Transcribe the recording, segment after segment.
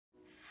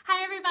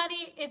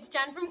everybody, it's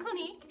Jen from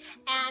Clinique,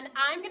 and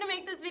I'm gonna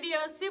make this video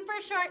super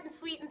short and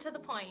sweet and to the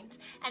point,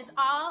 and it's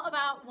all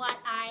about what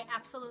I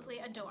absolutely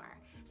adore.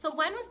 So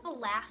when was the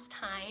last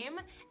time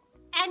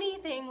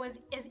anything was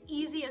as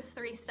easy as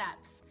 3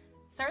 steps?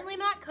 Certainly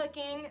not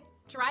cooking.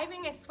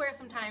 Driving, I swear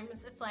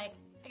sometimes it's like,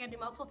 I gotta do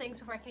multiple things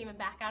before I can even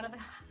back out of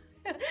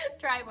the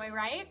driveway,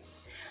 right?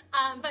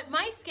 But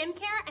my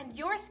skincare and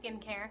your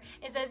skincare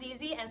is as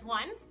easy as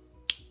 1.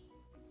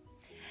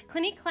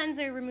 Clinique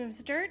Cleanser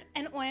removes dirt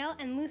and oil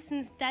and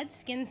loosens dead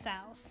skin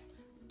cells.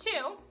 2.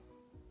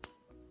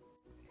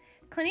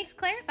 Clinique's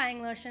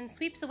clarifying lotion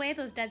sweeps away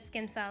those dead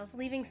skin cells,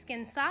 leaving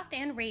skin soft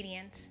and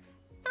radiant.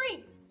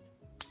 3.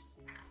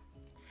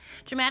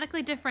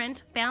 Dramatically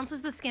Different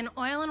balances the skin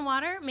oil and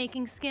water,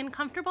 making skin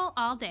comfortable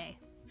all day.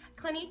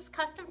 Clinique's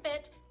custom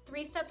fit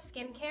 3-step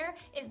skincare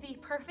is the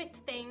perfect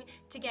thing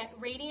to get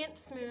radiant,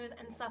 smooth,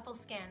 and supple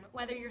skin.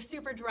 Whether you're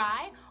super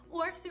dry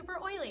or super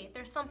oily,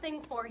 there's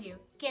something for you,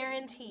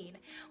 guaranteed.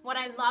 What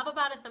I love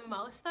about it the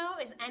most, though,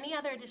 is any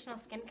other additional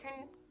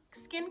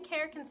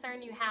skincare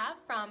concern you have,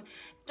 from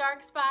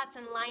dark spots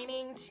and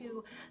lining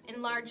to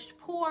enlarged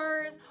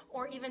pores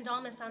or even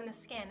dullness on the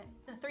skin.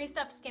 The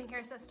 3-step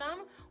skincare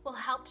system will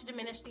help to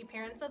diminish the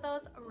appearance of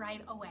those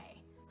right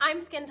away. I'm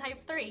skin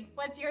type 3.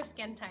 What's your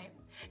skin type?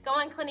 Go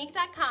on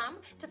Clinique.com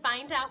to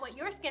find out what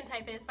your skin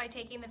type is by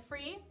taking the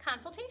free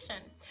consultation.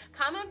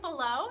 Comment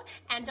below,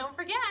 and don't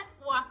forget,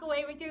 walk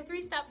away with your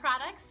 3-step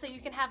products so you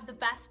can have the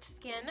best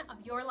skin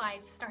of your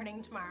life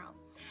starting tomorrow.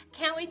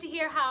 Can't wait to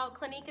hear how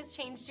Clinique has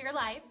changed your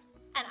life,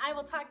 and I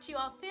will talk to you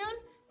all soon.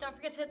 Don't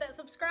forget to hit that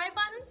subscribe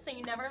button so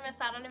you never miss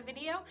out on a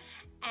video,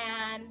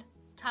 and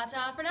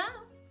ta-ta for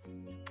now.